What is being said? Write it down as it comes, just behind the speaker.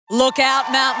Look out,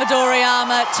 Mount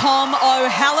Midoriyama. Tom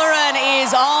O'Halloran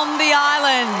is on the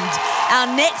island.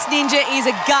 Our next ninja is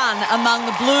a gun among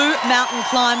the blue mountain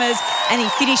climbers, and he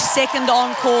finished second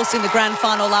on course in the grand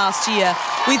final last year.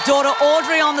 With daughter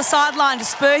Audrey on the sideline to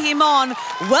spur him on,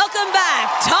 welcome back,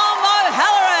 Tom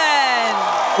O'Halloran.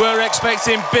 We're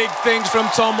expecting big things from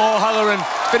Tom O'Halloran.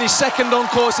 Finished second on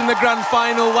course in the grand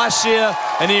final last year,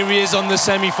 and here he is on the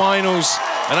semi-finals.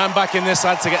 And I'm backing this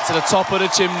lad to get to the top of the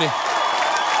chimney.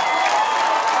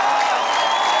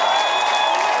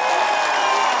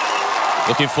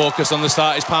 Looking focused on the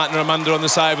start, his partner Amanda on the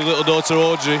side with little daughter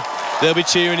Audrey. They'll be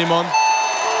cheering him on.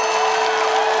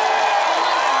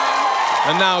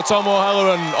 And now Tom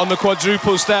O'Halloran on the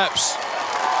quadruple steps.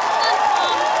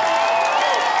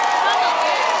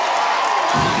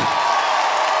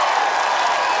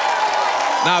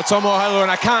 Now Tom O'Halloran,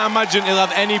 I can't imagine he'll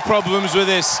have any problems with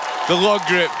this. The log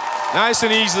grip, nice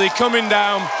and easily coming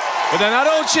down. But then that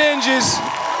all changes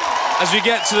as we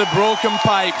get to the broken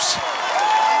pipes.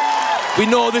 We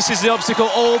know this is the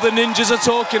obstacle all the ninjas are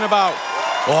talking about.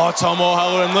 Oh, Tom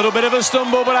O'Halloran, a little bit of a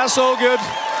stumble, but that's all good.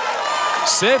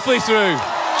 Safely through,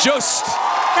 just.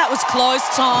 That was close,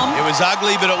 Tom. It was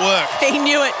ugly, but it worked. He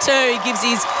knew it too. He gives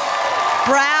his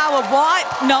brow a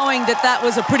wipe, knowing that that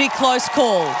was a pretty close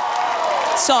call.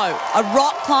 So, a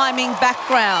rock climbing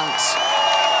background.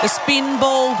 The spin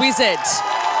ball wizard.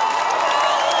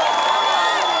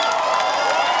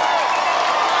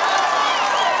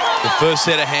 The first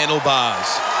set of handlebars,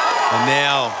 and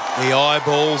now he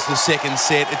eyeballs the second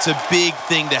set. It's a big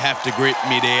thing to have to grip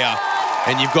mid-air,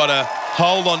 and you've got to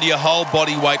hold onto your whole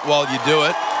body weight while you do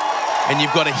it, and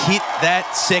you've got to hit that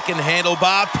second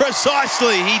handlebar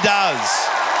precisely. He does.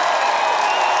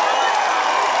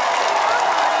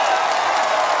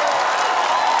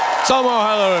 Tom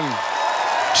O'Halloran,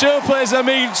 sure plays a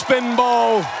mean spin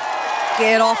ball.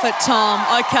 Get off it, Tom.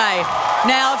 Okay.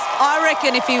 Now, I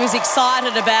reckon if he was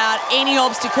excited about any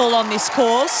obstacle on this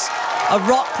course, a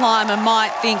rock climber might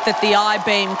think that the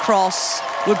I-beam cross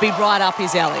would be right up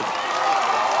his alley.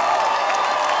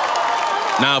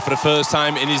 Now, for the first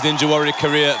time in his Ninja Warrior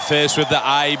career, faced with the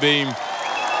I-beam.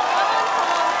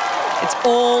 It's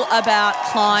all about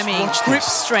climbing, grip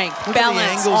strength,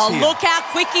 balance. Oh, look how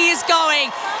quick he is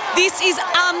going. This is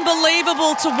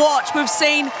unbelievable to watch. We've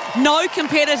seen no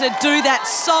competitor do that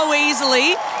so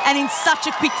easily and in such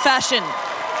a quick fashion.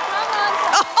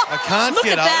 I can't look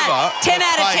get at that. over 10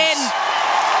 out of 10.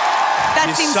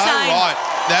 That's You're insane. So right.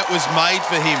 That was made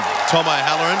for him, Tom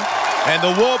O'Halloran. And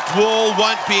the warped wall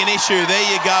won't be an issue. There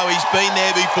you go. He's been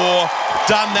there before,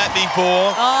 done that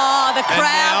before. Oh, the crowd.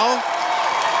 And now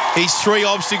he's 3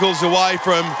 obstacles away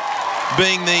from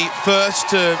being the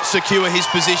first to secure his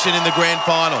position in the grand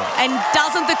final. And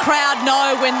doesn't the crowd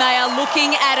know when they are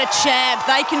looking at a champ?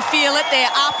 They can feel it.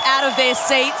 They're up out of their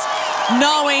seats,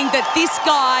 knowing that this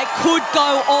guy could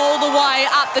go all the way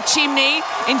up the chimney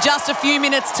in just a few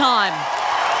minutes' time.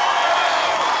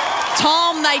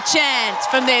 Tom, they chant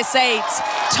from their seats.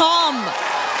 Tom.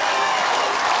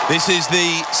 This is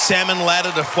the salmon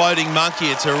ladder to floating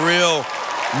monkey. It's a real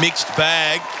mixed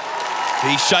bag.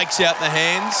 He shakes out the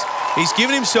hands. He's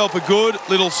given himself a good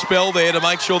little spell there to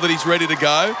make sure that he's ready to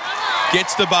go.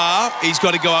 Gets the bar. He's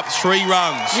got to go up 3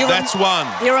 rungs. That's 1.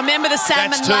 You remember the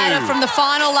salmon ladder from the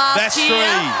final last year?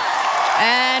 That's 3.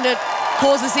 And it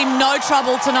causes him no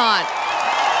trouble tonight.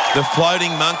 The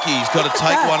floating monkey's got to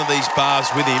take one of these bars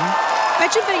with him.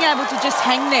 Imagine being able to just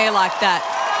hang there like that.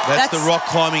 That's the rock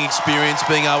climbing experience,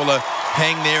 being able to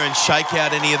hang there and shake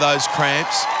out any of those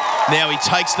cramps. Now he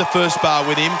takes the first bar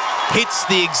with him, hits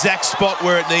the exact spot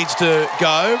where it needs to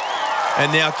go,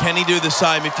 and now can he do the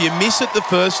same? If you miss it the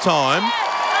first time,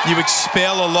 you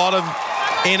expel a lot of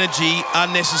energy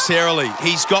unnecessarily.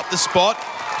 He's got the spot,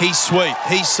 he's sweet,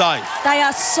 he's safe. They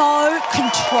are so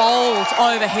controlled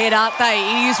overhead, aren't they?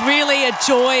 It is really a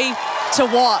joy to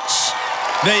watch.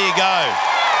 There you go.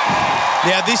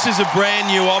 Now this is a brand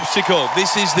new obstacle.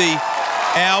 This is the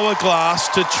hourglass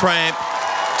to tramp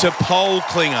to pole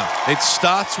clinger. It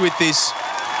starts with this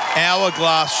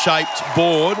hourglass-shaped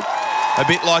board, a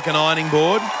bit like an ironing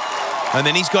board, and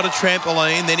then he's got a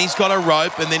trampoline, then he's got a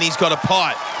rope, and then he's got a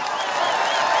pipe.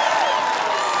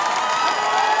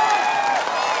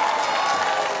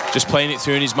 Just playing it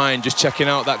through in his mind, just checking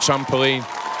out that trampoline.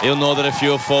 He'll know that a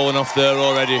few have fallen off there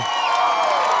already.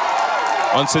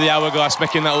 Onto the hourglass,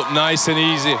 making that look nice and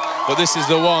easy. But this is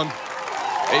the one.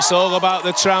 It's all about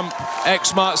the tramp.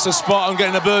 X marks the spot. I'm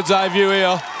getting a bird's eye view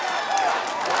here.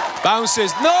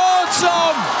 Bounces. No,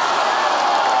 Tom!